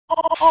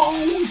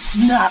Oh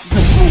snap, the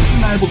most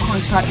reliable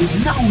coin site is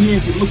now here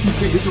if you're looking to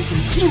get yourself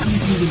some Team of the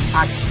Season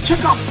packs.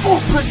 Check out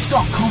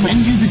footprints.com and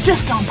use the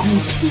discount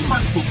code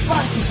TMAC for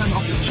 5%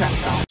 off your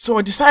checkout. So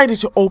I decided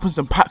to open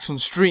some packs on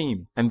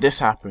stream, and this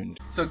happened.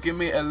 So give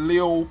me a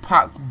Leo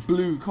pack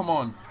blue, come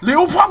on.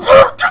 Leo pack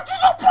blue, get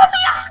this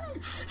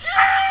Aubameyang!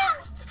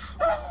 Yes!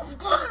 Oh, I've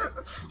got it!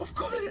 I've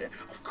got it!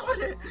 I've got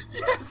it!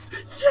 Yes!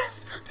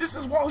 Yes! This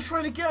is what I was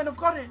trying to get and I've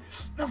got it!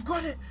 I've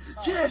got it!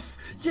 Yes!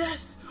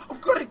 Yes!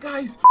 I've got it,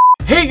 guys!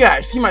 Hey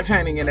guys, TMAC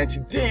signing in, and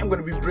today I'm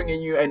going to be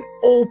bringing you an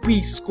OP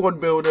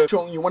squad builder,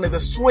 showing you one of the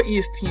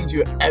sweatiest teams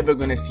you're ever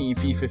going to see in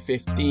FIFA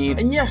 15.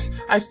 And yes,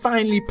 I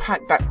finally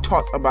packed that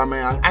TOTS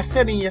AUBAMEYANG. I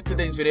said in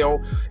yesterday's video,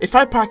 if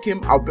I pack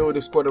him, I'll build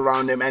a squad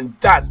around him, and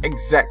that's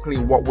exactly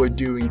what we're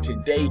doing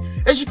today.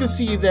 As you can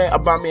see there,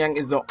 AUBAMEYANG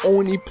is the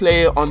only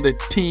player on the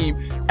team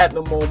at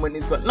the moment.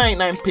 He's got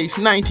 99 pace,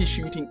 90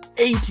 shooting,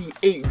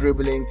 88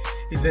 dribbling.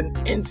 He's an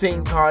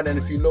insane card, and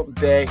if you look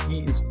there,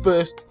 he is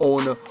first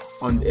owner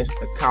on this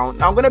account.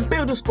 Now I'm gonna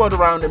build a squad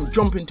around him,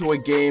 jump into a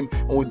game,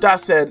 and with that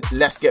said,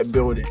 let's get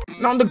building.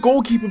 Now in the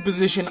goalkeeper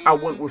position, I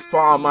went with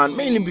Farman,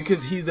 mainly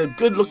because he's a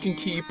good looking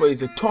keeper.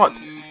 He's a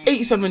TOTS,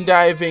 87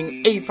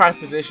 diving, 85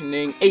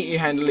 positioning, 80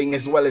 handling,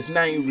 as well as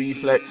 90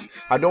 reflex.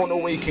 I don't know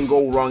where you can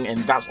go wrong, and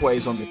that's why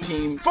he's on the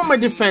team. For my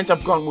defense,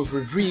 I've gone with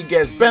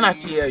Rodriguez,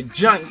 Benatia,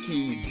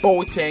 Janky,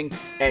 Boateng,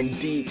 and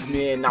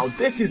Deekmere. Now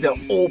this is the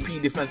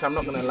OP defense, I'm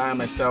not gonna lie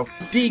myself.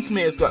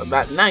 Deekmere's got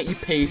that 90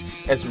 pace,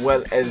 as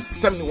well as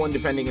 71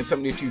 defending and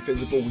 72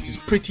 physical, which is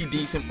pretty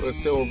decent for a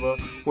silver,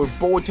 with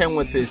Boateng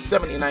with his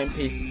 79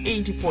 pace,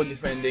 84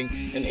 defending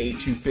and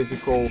 82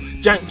 physical.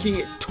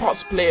 Janky,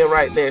 TOTS player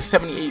right there,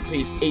 78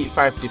 pace,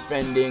 85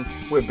 defending,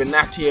 with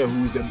Benatia,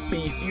 who's a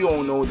beast. You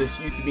all know this,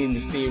 used to be in the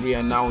Serie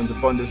and now in the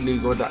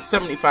Bundesliga. That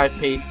 75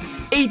 pace,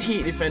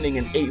 88 defending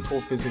and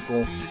 84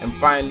 physical. And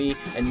finally,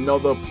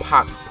 another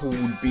pack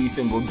pooled beast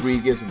in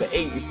Rodriguez with the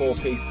 84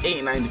 pace,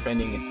 89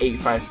 defending and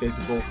 85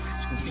 physical.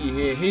 As you can see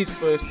here, his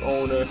first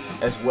owner,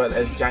 as well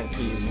as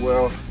Janky as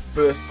well,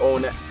 first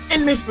owner.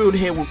 In midfield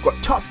here, we've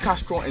got TOTS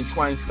Castro and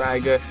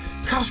Schweinsteiger.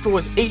 Castro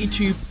is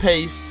 82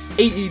 pace,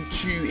 80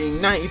 shooting,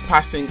 90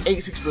 passing,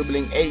 86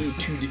 dribbling,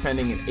 82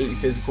 defending and 80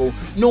 physical.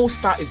 No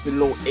stat is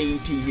below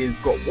 80. He's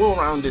got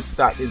well-rounded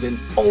stats. He's an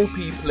OP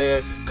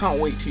player. Can't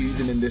wait to use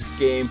him in this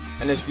game.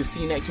 And as you can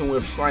see next to him, we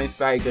have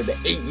Schweinsteiger, the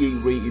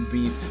 88 rated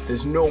beast.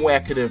 There's no way I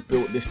could have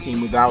built this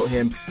team without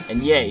him.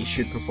 And yeah, he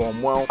should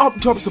perform well. Up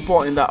top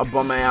supporting that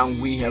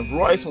Aubameyang, we have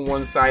Royce on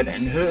one side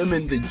and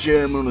Herman the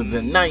German with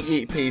the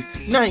 98 pace,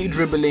 90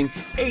 dribbling,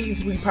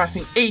 83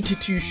 passing,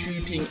 82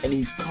 shooting, and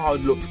his card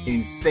looks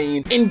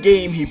insane. In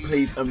game he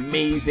plays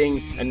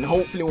amazing, and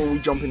hopefully when we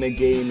jump in the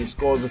game he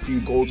scores a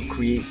few goals,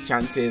 creates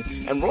chances.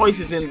 And Royce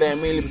is in there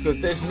mainly because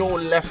there's no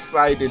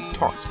left-sided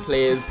TOTS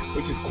players,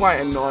 which is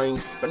quite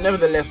annoying, but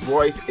nevertheless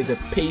Royce is a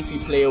pacey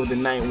player with a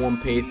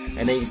 91 pace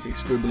and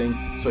 86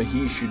 dribbling, so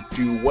he should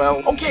do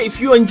well. Okay, if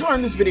you're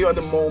enjoying this video at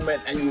the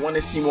moment and you want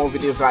to see more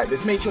videos like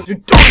this, make sure to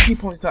don't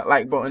keep on that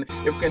like button.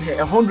 If we can hit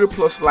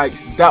 100+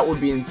 likes, that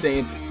would be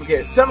insane. If we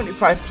get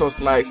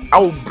 75+ likes, I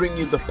will bring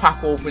you the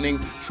pack opening,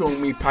 showing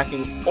me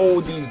packing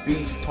all these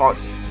beast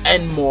TOTS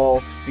and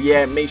more. So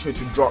yeah, make sure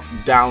to drop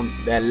down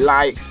their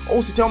like.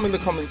 Also tell me in the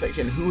comment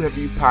section, who have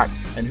you packed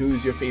and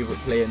who's your favorite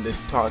player in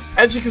this TOTS.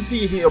 As you can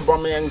see here,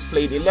 Aubameyang's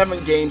played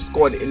 11 games,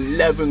 scored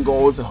 11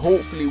 goals.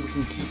 Hopefully we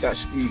can keep that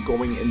streak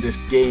going in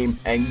this game,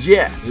 and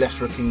yeah, let's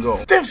freaking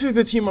go. This is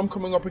the team I'm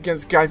coming up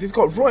against, guys. It's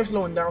got Royce,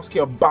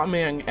 Lewandowski,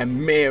 Aubameyang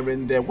and Mayer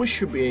in there. We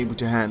should be able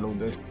to handle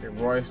this. Okay,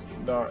 Royce,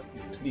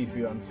 please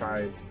be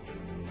onside.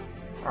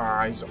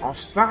 Ah, he's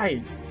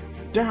offside.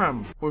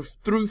 Damn, we're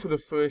through for the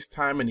first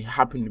time and he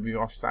happened to be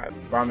offside.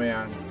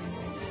 Aubameyang,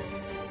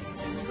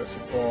 good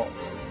support.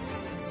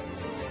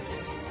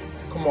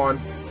 Come on,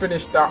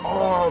 finish that.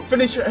 Oh,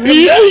 finish it.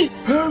 Herman.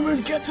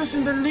 Herman gets us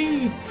in the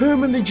lead.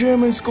 Herman the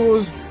German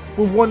scores.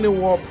 We're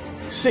 1-0 up.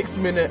 6th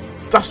minute.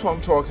 That's what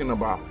I'm talking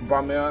about.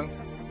 Aubameyang,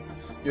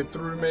 you're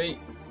through, mate.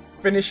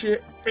 Finish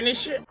it.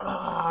 Finish it.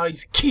 Ah,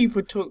 his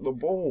keeper took the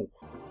ball.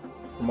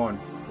 Come on.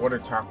 What a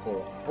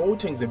tackle.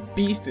 Boateng's a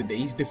beast today.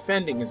 His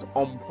defending is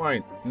on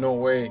point. No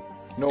way.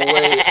 No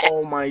way.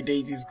 Oh my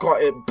days. He's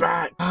got it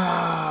back.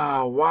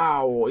 Ah,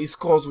 wow. He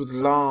scores with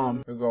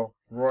Lam. Here we go.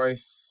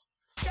 Royce.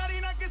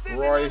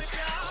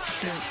 Royce.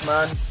 Shoot,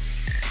 man.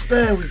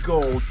 There we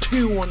go.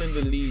 2-1 in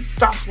the lead.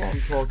 That's what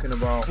I'm talking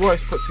about.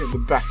 Royce puts it in the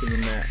back of the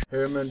net.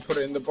 Herman put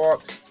it in the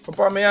box.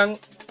 Aubameyang.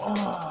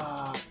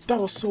 Ah, that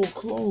was so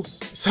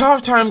close. It's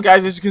half time,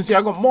 guys. As you can see,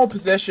 I got more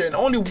possession,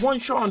 only 1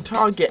 shot on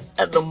target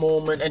at the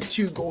moment, and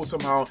 2 goals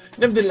somehow.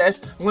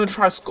 Nevertheless, I'm gonna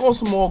try to score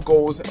some more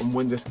goals and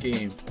win this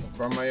game.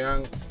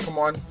 Aubameyang, come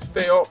on,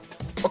 stay up.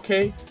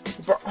 Okay,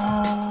 but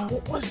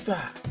what was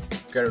that?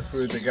 Get it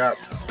through the gap.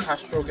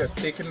 Castro gets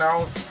taken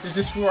down. Is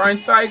this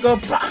Schweinsteiger?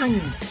 Bang!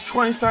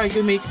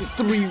 Schweinsteiger makes it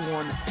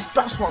 3-1.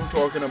 That's what I'm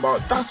talking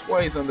about. That's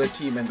why he's on the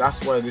team, and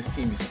that's why this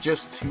team is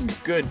just too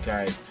good,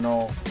 guys.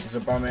 No, his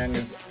Aubameyang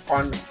is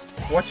on.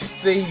 What a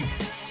save!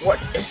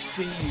 What a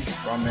save!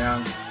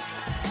 Aubameyang.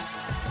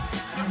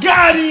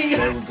 Got it!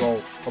 There we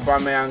go.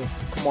 Aubameyang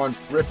Come on,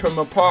 rip him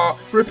apart.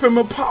 Rip him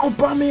apart.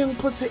 Aubameyang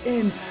puts it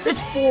in.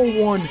 It's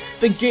 4-1.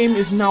 The game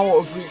is now out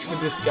of reach for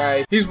this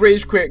guy. He's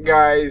rage quit,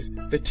 guys.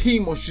 The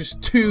team was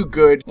just too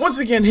good. Once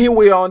again, here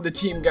we are on the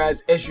team,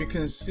 guys. As you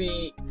can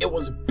see, it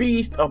was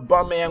Beast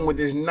Aubameyang with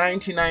his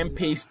 99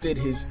 pace did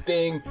his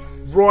thing.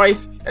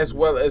 Royce as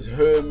well as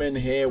Herman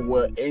here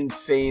were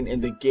insane in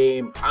the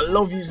game. I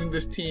love using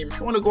this team. If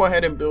you want to go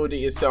ahead and build it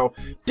yourself,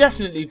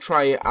 definitely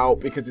try it out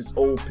because it's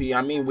OP.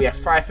 I mean, we have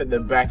 5 at the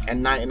back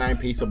and 99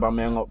 pace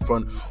Aubameyang up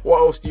front. What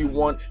else do you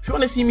want? If you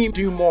want to see me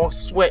do more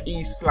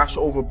sweaty /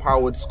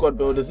 overpowered squad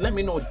builders, let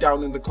me know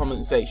down in the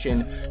comment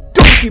section.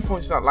 Don't keep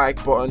punching that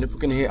like button. If we're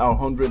gonna hit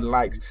 100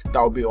 likes,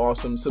 that would be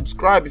awesome.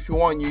 Subscribe if you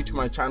are new to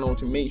my channel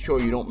to make sure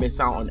you don't miss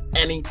out on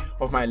any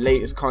of my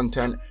latest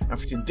content. And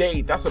for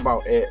today, that's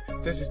about it.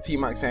 This is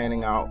T-Mac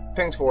signing out.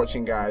 Thanks for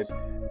watching, guys,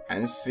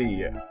 and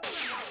see ya.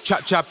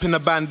 Chap in the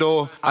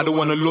bando, I don't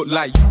wanna look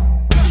like you.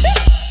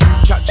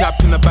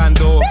 Chap in the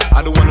bando,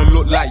 I don't wanna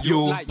look like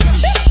you.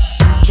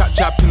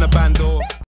 Chap in the bando.